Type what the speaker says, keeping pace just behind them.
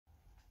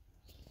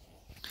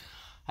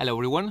Hello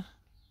everyone,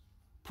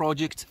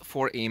 project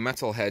for a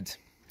metalhead.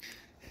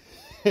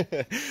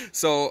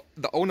 So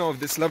the owner of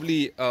this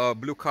lovely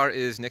blue car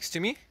is next to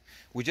me.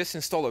 We just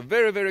installed a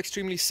very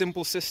extremely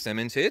simple system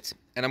into it,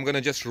 and I'm gonna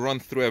just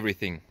run through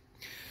everything.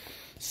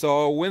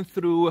 So went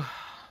through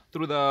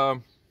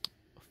the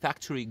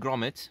factory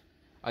grommet.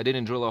 I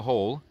didn't drill a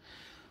hole.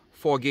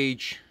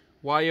 4-gauge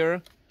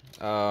wire,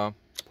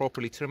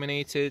 properly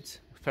terminated,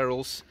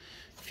 ferrules,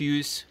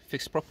 fuse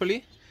fixed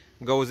properly,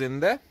 goes in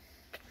there.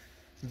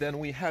 Then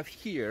we have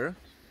here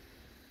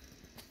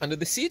under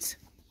the seat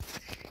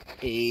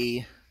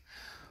a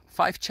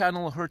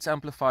 5-channel Hertz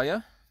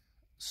amplifier,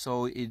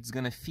 so it's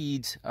gonna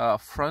feed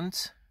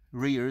front,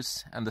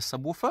 rears and the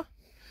subwoofer.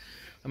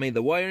 I made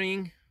the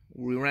wiring,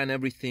 we ran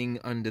everything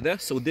under there,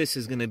 so this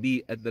is gonna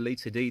be at the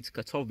later date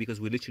cut off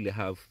because we literally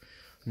have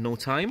no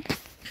time.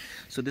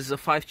 So this is a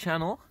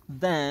 5-channel.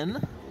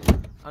 Then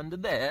under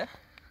there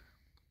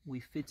we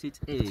fitted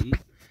a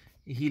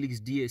Helix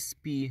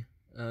DSP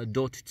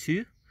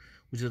 .2,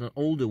 which is an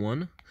older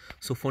one.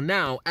 So for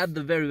now, at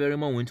the very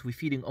moment, we're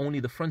feeding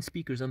only the front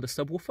speakers and the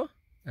subwoofer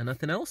and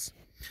nothing else.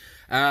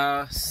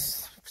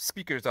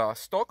 Speakers are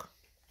stock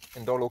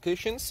in door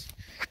locations.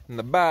 In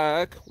the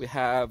back we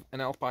have an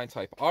Alpine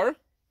Type R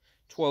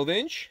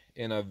 12-inch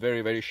in a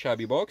very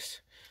shabby box,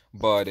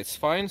 but it's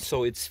fine.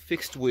 So it's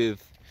fixed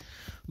with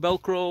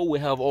Velcro. We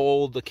have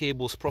all the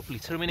cables properly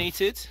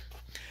terminated.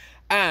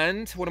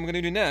 And what I'm going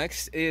to do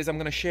next is I'm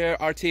going to share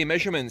RTA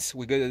measurements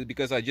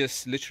because I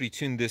just literally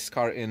tuned this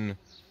car in,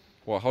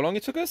 well, how long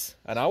it took us?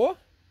 An hour?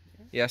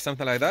 Yeah,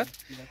 something like that.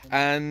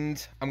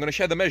 And I'm going to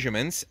share the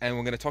measurements and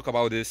we're going to talk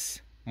about this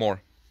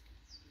more.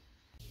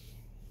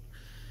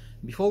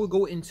 Before we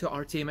go into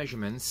RTA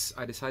measurements,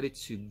 I decided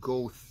to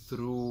go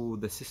through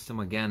the system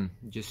again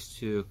just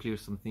to clear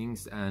some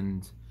things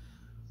and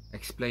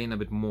explain a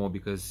bit more,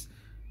 because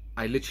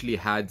I literally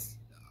had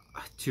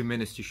 2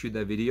 minutes to shoot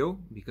that video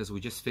because we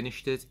just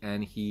finished it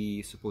and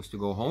he's supposed to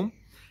go home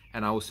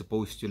and I was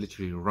supposed to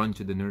literally run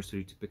to the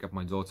nursery to pick up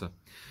my daughter.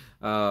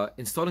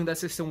 Installing that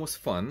system was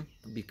fun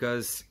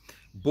because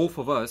both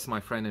of us, my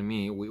friend and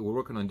me, we were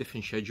working on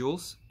different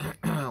schedules.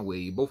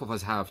 Both of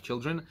us have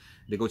children,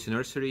 they go to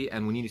nursery,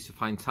 and we needed to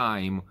find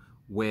time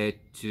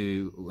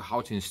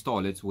how to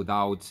install it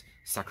without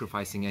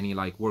sacrificing any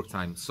work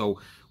time. So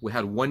we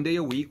had 1 day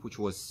a week, which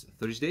was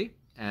Thursday,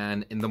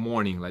 and in the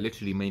morning,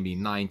 literally maybe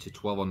 9 to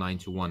 12 or 9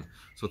 to 1,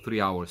 so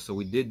 3 hours. So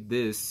we did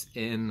this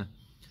in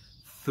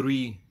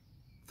 3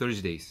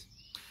 Thursdays.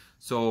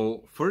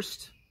 So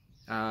first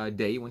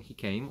day when he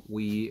came,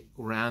 we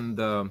ran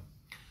the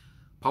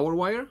power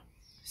wire,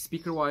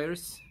 speaker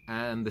wires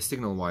and the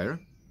signal wire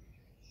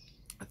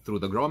through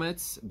the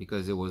grommets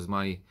because it was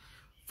my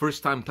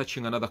first time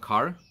touching another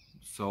car,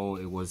 so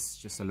it was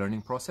just a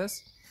learning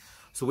process.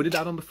 So we did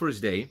that on the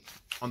first day.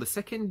 On the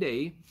second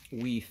day,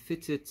 we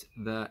fitted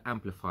the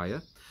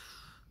amplifier.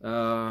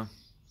 I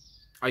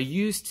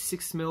used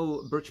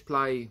 6mm birch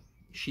ply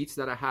sheets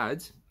that I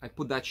had. I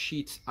put that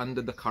sheet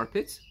under the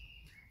carpet,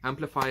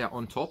 amplifier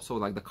on top, so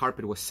the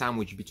carpet was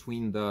sandwiched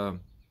between the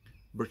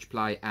birch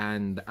ply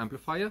and the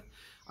amplifier.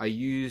 I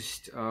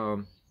used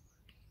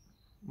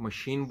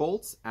machine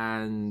bolts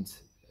and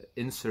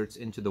inserts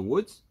into the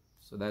wood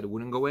so that it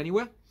wouldn't go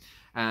anywhere.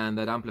 And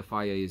that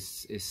amplifier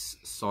is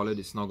solid,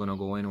 it's not gonna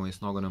go anywhere,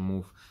 it's not gonna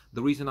move.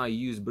 The reason I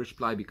use birch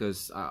ply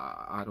because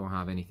I don't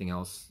have anything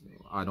else.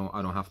 I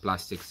don't have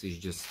plastics, it's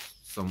just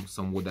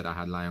some wood that I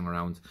had lying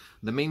around.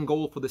 The main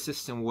goal for the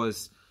system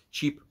was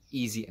cheap,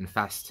 easy and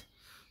fast.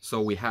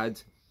 So we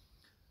had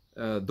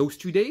those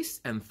 2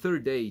 days, and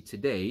third day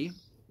today,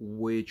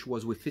 which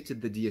was we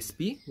fitted the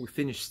DSP. We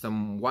finished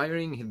some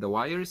wiring, hit the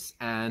wires,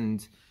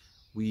 and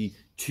we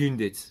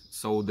tuned it.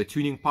 So the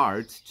tuning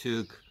part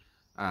took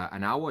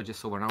an hour,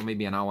 just over an hour,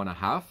 maybe an hour and a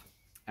half,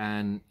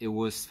 and it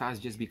was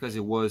fast just because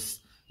it was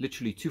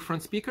literally 2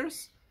 front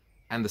speakers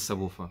and the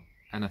subwoofer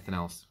and nothing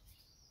else.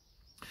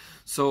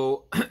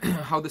 So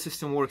how the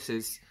system works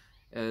is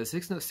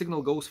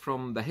signal goes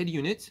from the head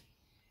unit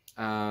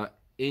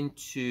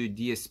into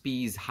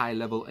DSP's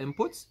high-level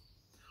inputs.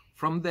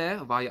 From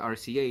there, via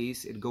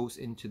RCAs, it goes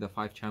into the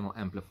 5-channel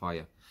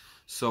amplifier.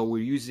 So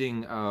we're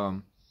using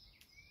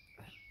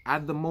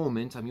at the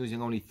moment I'm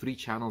using only 3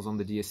 channels on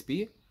the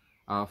DSP.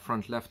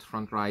 Front left,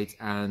 front right,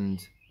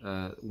 and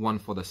 1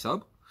 for the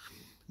sub,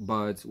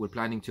 but we're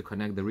planning to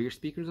connect the rear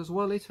speakers as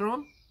well later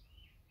on.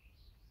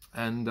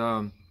 And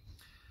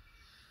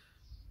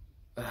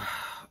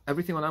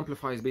everything on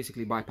amplifier is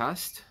basically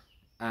bypassed,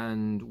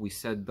 and we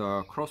set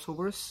the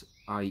crossovers.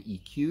 I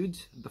EQ'd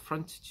the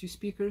front 2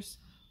 speakers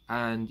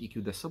and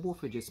EQ'd the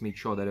subwoofer, just made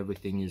sure that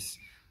everything is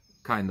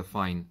kind of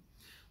fine.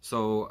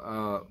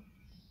 So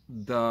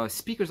the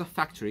speakers are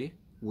factory,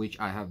 which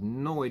I have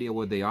no idea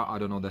what they are. I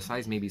don't know the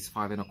size. Maybe it's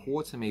 5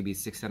 1/4, maybe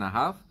it's 6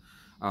 1/2.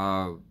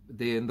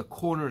 They're in the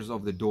corners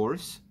of the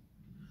doors,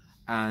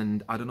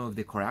 and I don't know if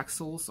they're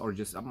coaxials or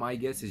just, my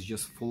guess is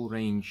just full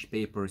range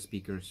paper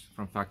speakers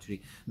from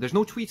factory. There's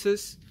no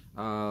tweeters,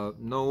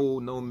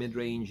 no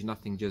mid-range,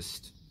 nothing,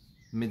 just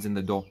mids in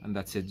the door, and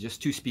that's it.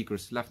 Just 2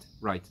 speakers, left,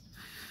 right.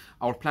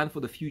 Our plan for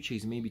the future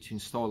is maybe to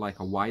install like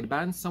a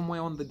wideband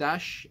somewhere on the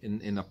dash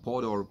in a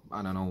pod, or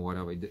I don't know,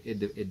 whatever.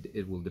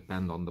 It will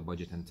depend on the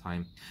budget and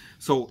time.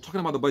 So talking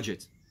about the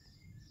budget,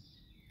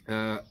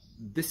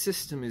 this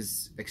system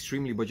is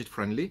extremely budget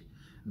friendly.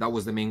 That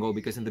was the main goal,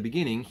 because in the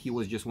beginning he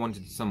was just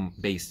wanted some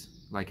bass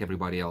like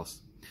everybody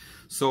else.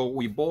 So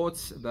we bought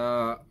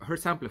the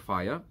Hertz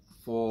amplifier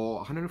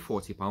for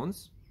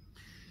 £140.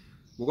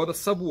 We got a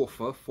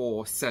subwoofer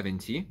for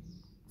 70,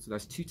 so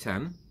that's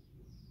 210.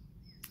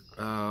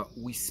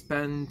 We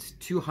spent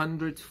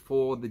 200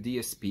 for the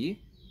DSP,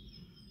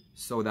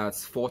 so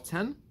that's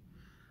 410,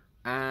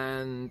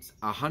 and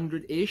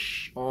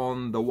 100-ish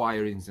on the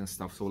wirings and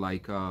stuff. So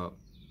like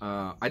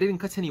I didn't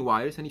cut any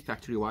wires, any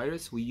factory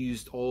wires. We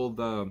used all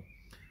the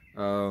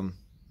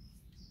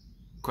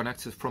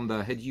connectors from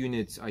the head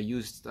unit. I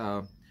used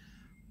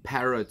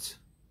Parrot,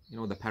 you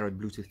know, the Parrot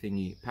Bluetooth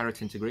thingy,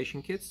 Parrot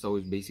integration kit. So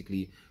it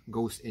basically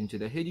goes into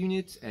the head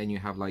unit and you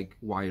have like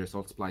wires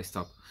all spliced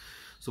up.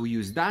 So we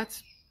use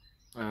that.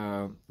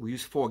 We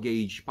use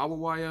 4-gauge power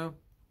wire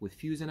with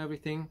fuse and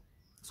everything.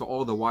 So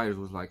all the wires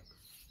was like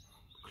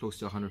close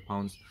to 100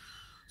 pounds.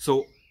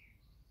 So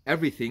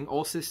everything,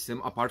 all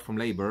system apart from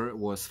labor,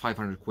 was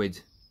 500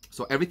 quid.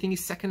 So everything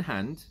is second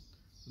hand.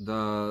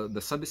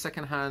 The sub is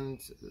second hand,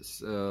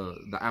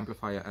 the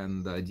amplifier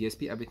and the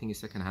DSP, everything is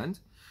second hand.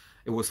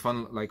 It was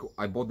fun. Like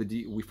I bought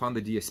we found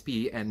the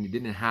DSP and it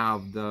didn't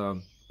have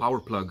the power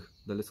plug,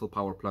 the little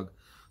power plug.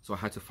 So I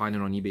had to find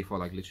it on eBay for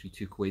like literally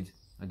 2 quid,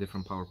 a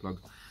different power plug.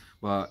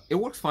 But it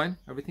works fine,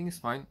 everything is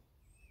fine.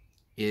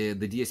 The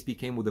DSP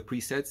came with the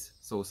presets,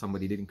 so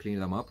somebody didn't clean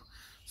them up.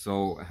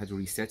 So I had to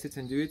reset it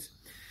and do it.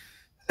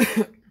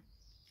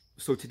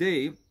 So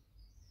today,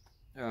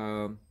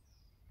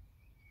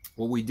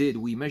 what we did,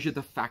 we measured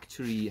the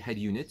factory head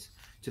unit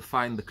to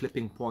find the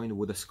clipping point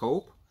with a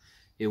scope.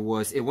 It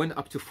went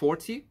up to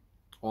 40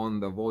 on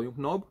the volume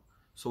knob.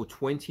 So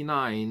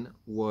 29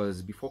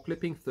 was before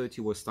clipping,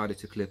 30 was started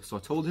to clip. So I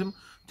told him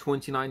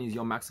 29 is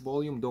your max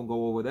volume, don't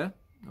go over there,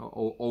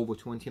 or over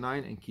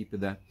 29, and keep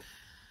it there.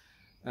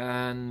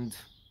 And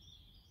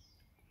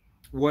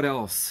what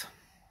else?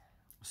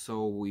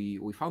 So we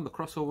found the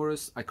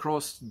crossovers. I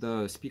crossed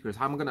the speakers.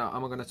 I'm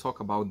gonna talk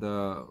about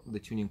the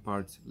tuning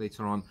part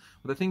later on.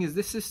 But the thing is,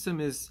 this system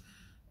is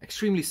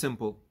extremely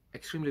simple,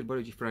 extremely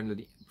budget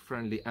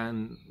friendly,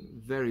 and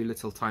very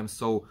little time.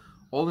 So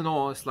all in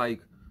all, it's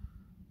like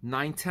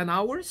 9-10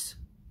 hours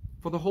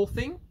for the whole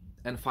thing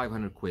and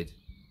 500 quid.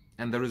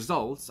 And the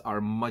results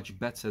are much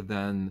better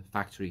than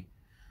factory.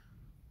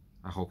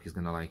 I hope he's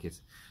gonna like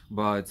it.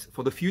 But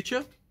for the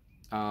future,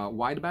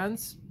 wide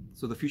bands.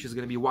 So the future is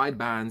going to be wide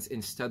bands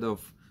instead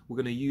of, we're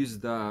going to use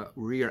the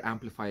rear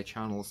amplifier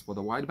channels for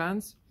the wide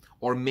bands,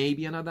 or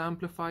maybe another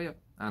amplifier.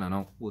 I don't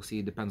know. We'll see.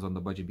 It depends on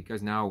the budget,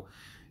 because now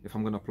if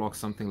I'm going to plug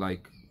something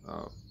like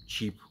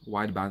cheap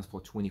wide bands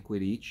for 20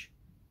 quid each,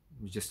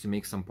 just to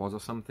make some pause or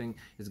something,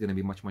 it's going to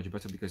be much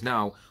better, because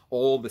now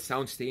all the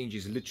sound stage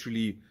is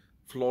literally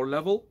floor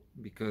level,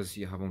 because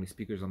you have only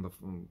speakers on the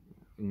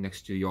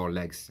next to your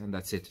legs, and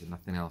that's it,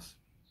 nothing else.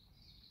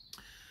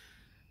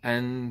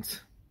 And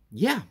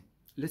yeah,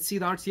 let's see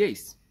the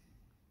RTAs.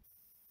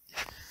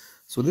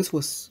 So this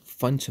was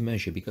fun to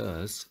measure,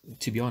 because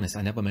to be honest,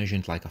 I never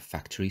measured like a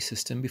factory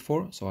system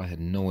before, so I had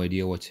no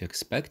idea what to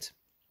expect.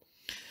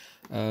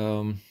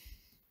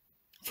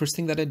 First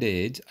thing that I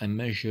did, I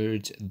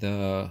measured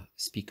the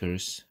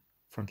speakers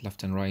front,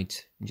 left and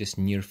right, just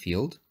near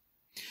field,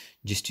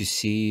 just to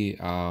see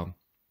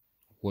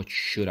what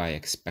should I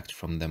expect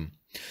from them.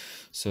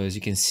 So as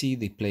you can see,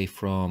 they play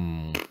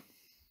from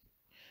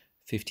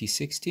 50,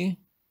 60,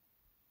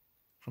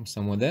 from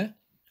somewhere there,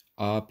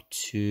 up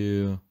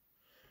to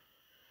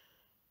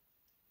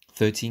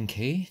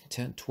 13K,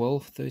 10,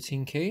 12,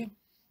 13K,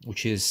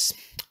 which is,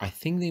 I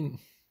think they're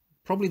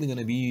going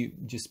to be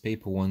just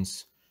paper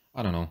ones.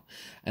 I don't know.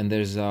 And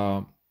there's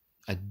a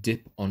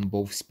dip on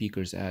both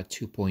speakers at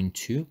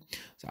 2.2.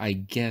 So I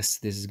guess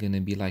this is going to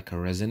be like a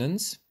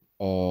resonance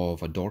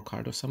of a door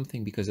card or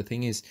something, because the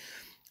thing is,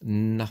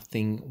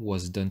 nothing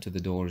was done to the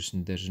doors,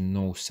 and there's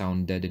no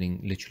sound deadening,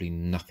 literally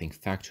nothing,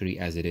 factory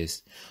as it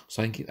is.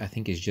 So I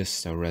think it's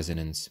just a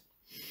resonance.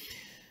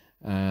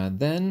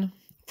 Then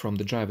from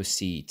the driver's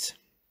seat,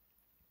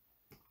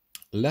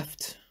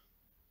 left,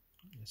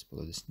 let's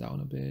pull this down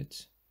a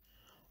bit,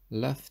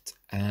 left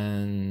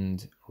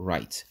and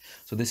right.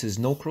 So this is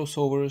no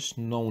crossovers,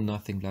 no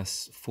nothing,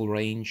 less full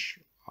range,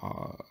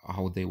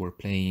 how they were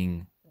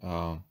playing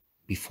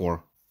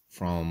before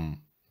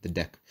from the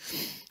deck.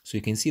 So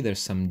you can see there's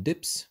some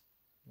dips,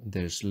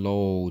 there's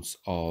loads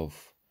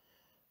of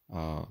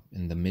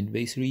in the mid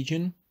bass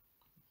region,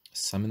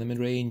 some in the mid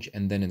range,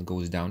 and then it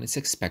goes down. It's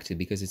expected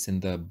because it's in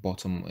the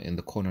bottom, in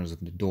the corners of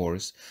the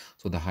doors,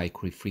 so the high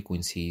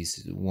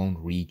frequencies won't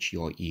reach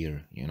your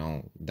ear, you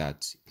know,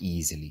 that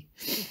easily.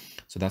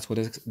 So that's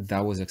what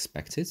that was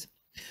expected.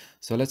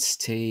 So let's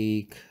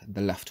take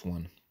the left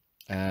one.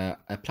 I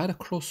applied a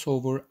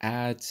crossover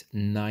at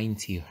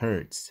 90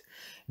 Hertz,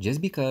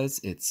 just because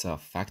it's a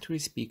factory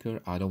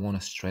speaker. I don't want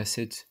to stress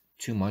it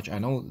too much. I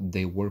know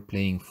they were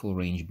playing full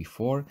range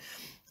before,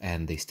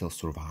 and they still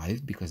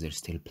survived because they're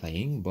still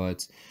playing,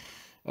 but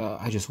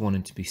I just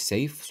wanted to be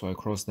safe, so I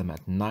crossed them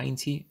at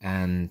 90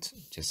 and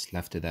just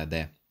left it at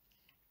there.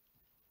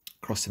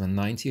 Crossed them at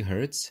 90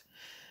 hertz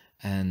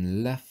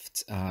and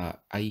left, I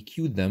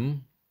EQ'd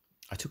them.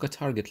 I took a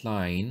target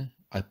line.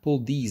 I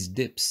pulled these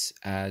dips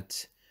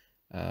at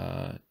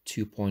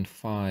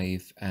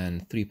 2.5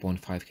 and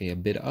 3.5K a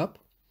bit up,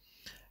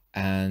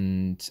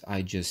 and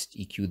I just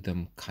EQ'd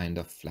them kind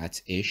of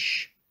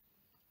flat-ish,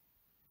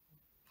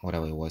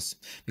 whatever it was,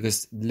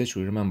 because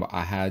literally, remember,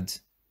 I had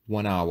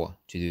 1 hour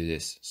to do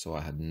this, so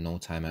I had no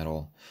time at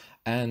all,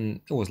 and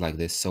it was like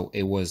this. So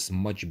it was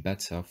much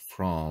better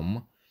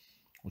from,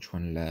 which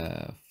one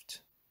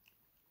left,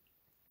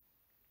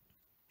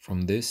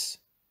 from this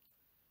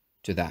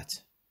to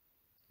that,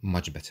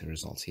 much better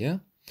results. Yeah,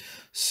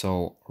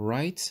 so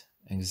right,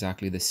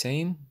 exactly the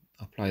same.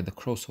 Apply the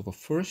crossover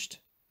first,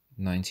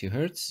 90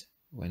 hertz,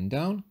 went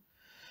down,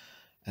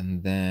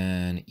 and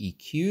then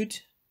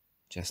EQ'd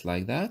just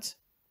like that.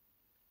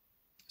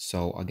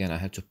 So again, I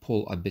had to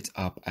pull a bit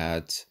up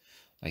at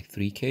like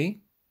 3K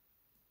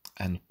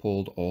and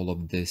pulled all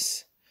of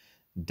this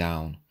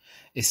down.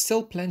 It's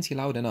still plenty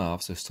loud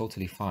enough, so it's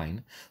totally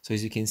fine. So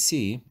as you can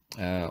see,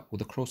 with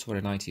the crossover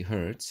at 90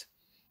 hertz,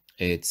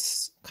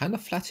 it's kind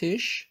of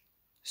flattish.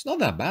 It's not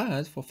that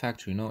bad for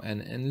factory, no,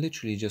 and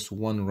literally just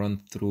one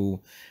run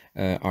through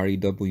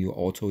REW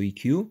auto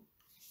EQ,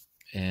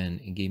 and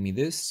it gave me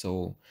this.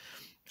 So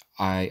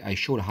I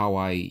showed how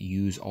I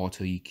use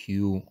auto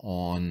EQ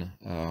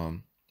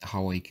on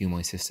how I EQ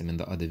my system in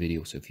the other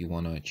video. So if you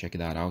want to check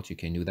that out, you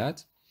can do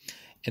that.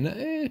 And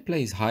it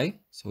plays high,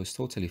 so it's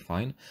totally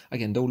fine.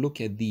 Again, don't look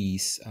at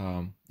these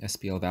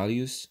SPL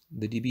values,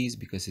 the dBs,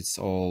 because it's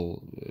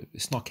all,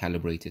 it's not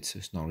calibrated, so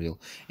it's not real.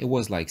 It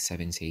was like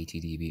 70,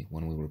 80 dB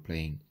when we were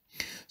playing.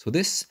 So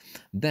this,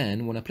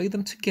 then when I play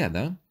them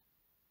together,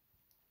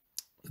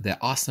 there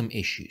are some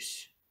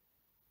issues.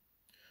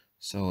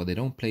 So they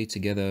don't play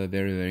together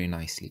very, very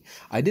nicely.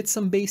 I did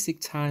some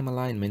basic time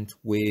alignment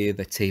with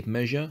a tape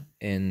measure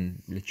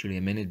in literally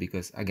a minute,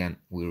 because again,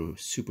 we were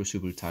super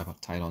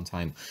tight on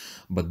time.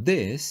 But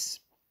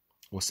this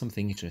was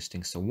something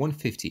interesting. So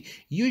 150.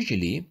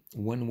 Usually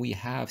when we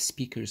have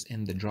speakers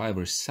in the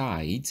driver's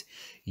side,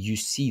 you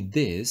see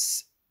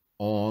this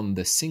on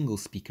the single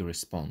speaker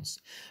response.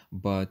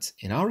 But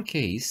in our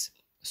case,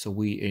 so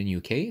we in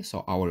UK,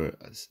 so our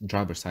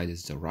driver's side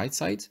is the right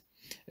side,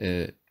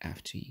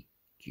 after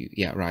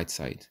yeah, right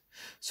side.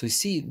 So you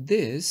see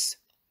this,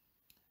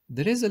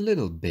 there is a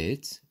little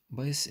bit,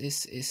 but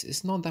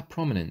it's not that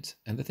prominent.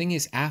 And the thing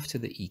is, after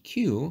the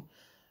EQ,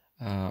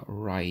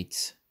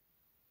 right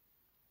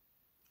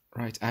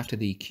after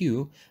the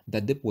EQ,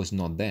 that dip was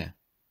not there,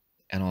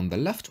 and on the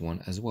left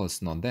one as well,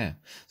 it's not there.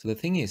 So the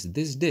thing is,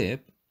 this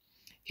dip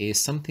is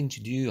something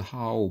to do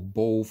how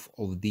both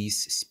of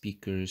these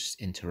speakers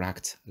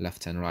interact,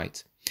 left and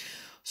right.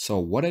 So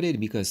what I did,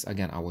 because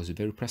again I was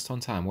very pressed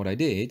on time, what I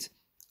did,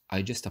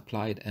 I just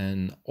applied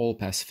an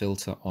all-pass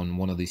filter on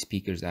one of these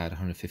speakers at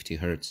 150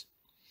 hertz.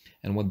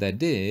 And what that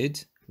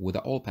did with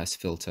the all-pass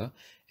filter,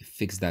 it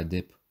fixed that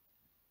dip,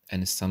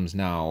 and it sounds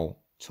now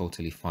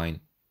totally fine.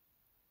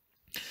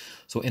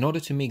 So in order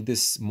to make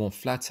this more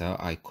flatter,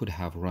 I could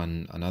have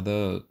run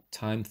another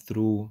time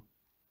through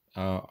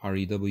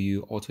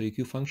REW auto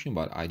EQ function,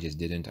 but I just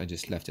didn't. I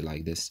just left it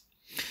like this.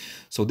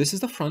 So this is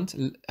the front,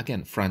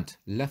 again, front,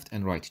 left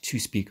and right, two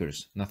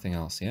speakers, nothing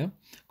else, yeah?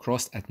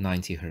 Crossed at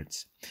 90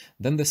 hertz.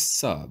 Then the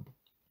sub.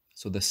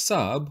 So the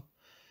sub,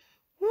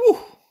 whew,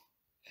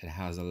 it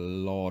has a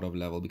lot of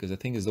level, because the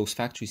thing is, those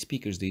factory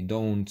speakers, they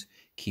don't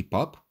keep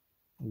up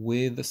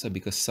with the sub,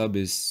 because sub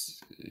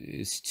is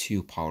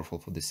too powerful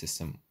for the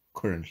system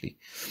currently.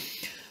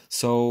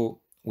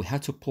 So we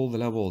had to pull the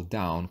level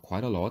down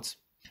quite a lot.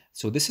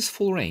 So this is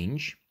full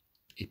range.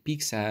 It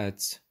peaks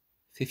at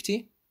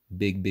 50.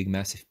 Big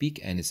massive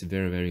peak, and it's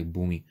very, very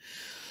boomy.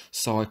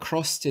 So I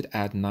crossed it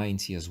at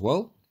 90 as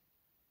well.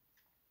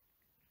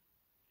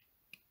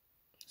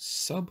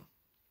 Sub,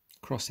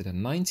 crossed it at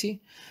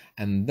 90,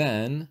 and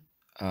then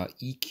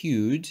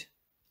EQ'd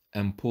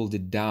and pulled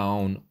it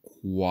down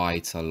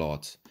quite a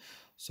lot.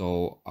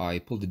 So I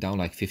pulled it down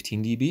like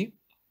 15 dB,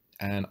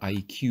 and I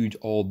EQ'd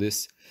all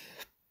this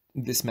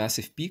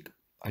massive peak.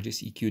 I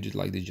just EQ'd it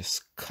like they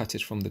just cut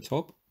it from the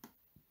top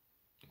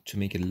to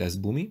make it less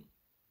boomy.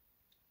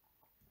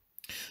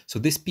 So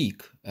this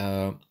peak,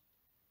 I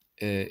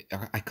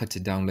cut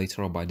it down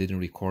later on, but I didn't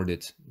record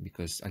it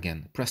because,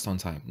 again, pressed on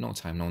time,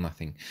 no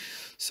nothing.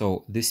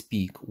 So this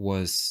peak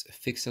was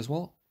fixed as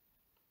well.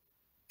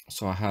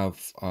 So I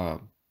have a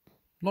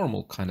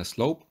normal kind of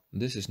slope.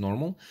 This is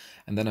normal.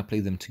 And then I play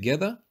them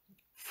together,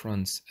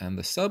 fronts and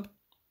the sub.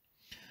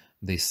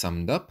 They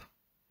summed up,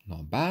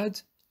 not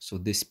bad. So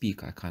this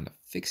peak, I kind of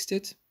fixed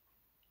it.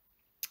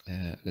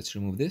 Let's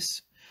remove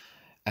this.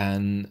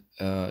 And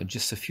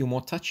just a few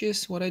more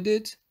touches. What I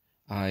did,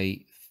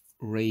 I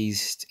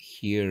raised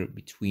here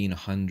between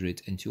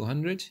 100 and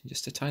 200,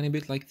 just a tiny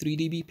bit, like 3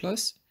 dB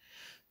plus,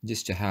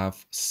 just to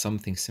have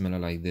something similar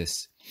like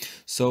this.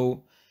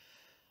 So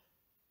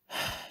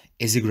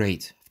is it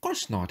great? Of Of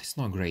course not, it's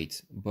not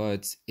great,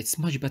 but it's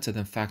much better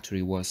than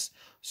factory was.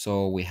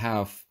 So we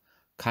have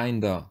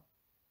kinda,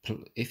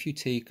 if you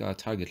take a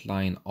target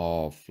line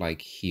of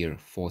like here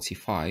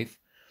 45,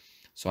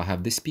 so I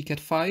have this peak at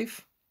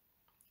 5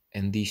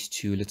 and these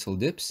two little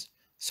dips,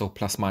 so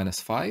plus minus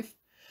 5.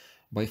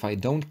 But if I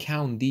don't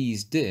count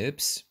these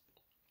dips,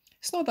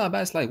 it's not that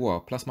bad. It's like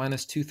what, plus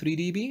minus 2-3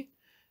 dB?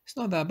 It's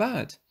not that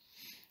bad.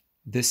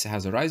 This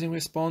has a rising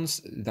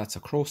response. That's a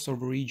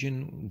crossover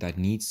region that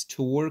needs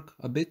to work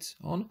a bit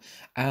on.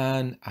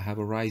 And I have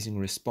a rising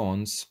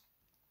response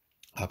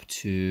up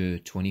to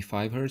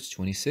 25 hertz,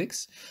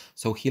 26.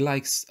 So he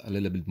likes a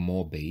little bit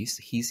more bass.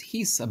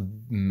 He's a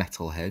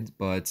metalhead,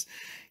 but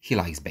he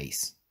likes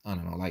bass. I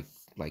don't know,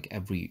 like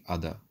every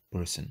other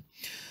person.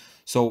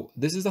 So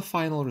this is the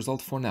final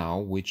result for now,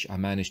 which I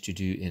managed to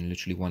do in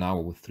literally 1 hour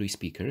with 3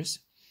 speakers.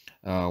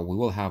 We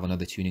will have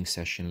another tuning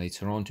session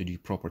later on to do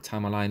proper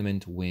time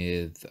alignment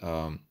with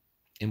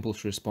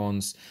impulse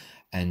response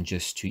and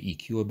just to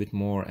EQ a bit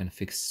more and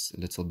fix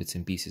little bits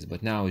and pieces.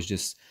 But now it's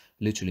just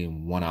literally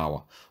in 1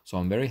 hour. So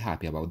I'm very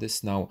happy about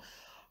this. Now,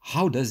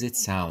 how does it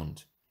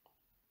sound?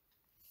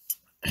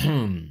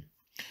 How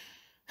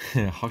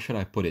should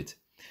I put it?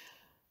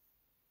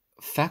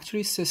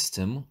 Factory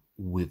system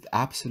with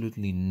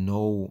absolutely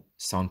no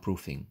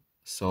soundproofing.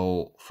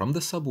 So from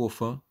the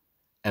subwoofer,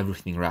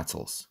 everything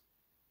rattles.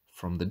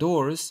 From the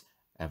doors,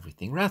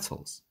 everything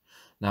rattles.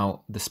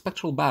 Now, the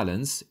spectral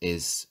balance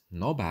is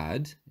not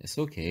bad. It's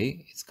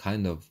okay. It's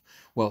kind of,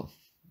 well,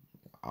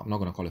 I'm not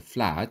going to call it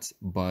flat,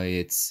 but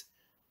it's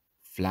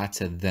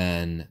flatter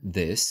than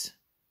this.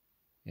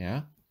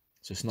 Yeah.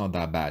 So it's not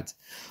that bad.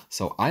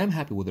 So I am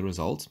happy with the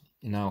result.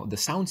 Now, the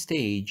sound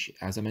stage,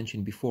 as I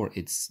mentioned before,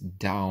 it's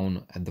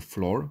down at the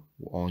floor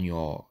on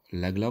your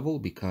leg level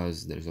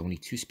because there's only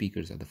 2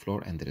 speakers at the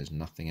floor and there is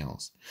nothing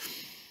else.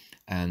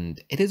 And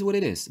it is what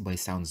it is, but it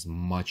sounds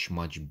much,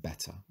 much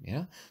better.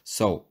 Yeah.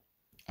 So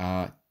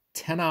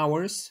 10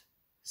 hours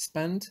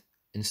spent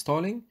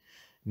installing,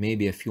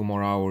 maybe a few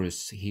more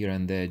hours here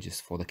and there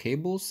just for the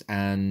cables,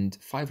 and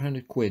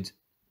 500 quid,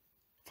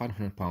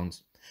 500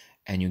 pounds,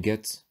 and you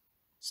get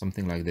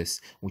something like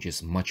this, which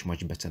is much,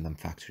 much better than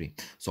factory.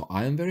 So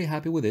I am very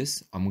happy with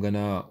this. I'm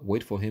gonna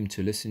wait for him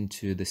to listen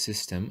to the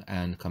system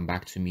and come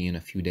back to me in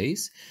a few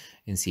days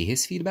and see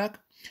his feedback.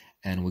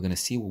 And we're gonna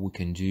see what we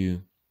can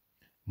do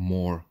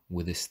more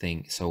with this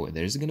thing. So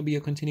there's going to be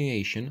a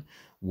continuation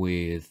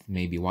with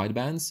maybe wide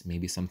bands,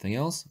 maybe something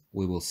else.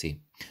 We will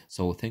see.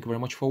 So thank you very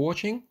much for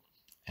watching,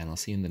 and I'll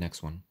see you in the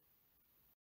next one.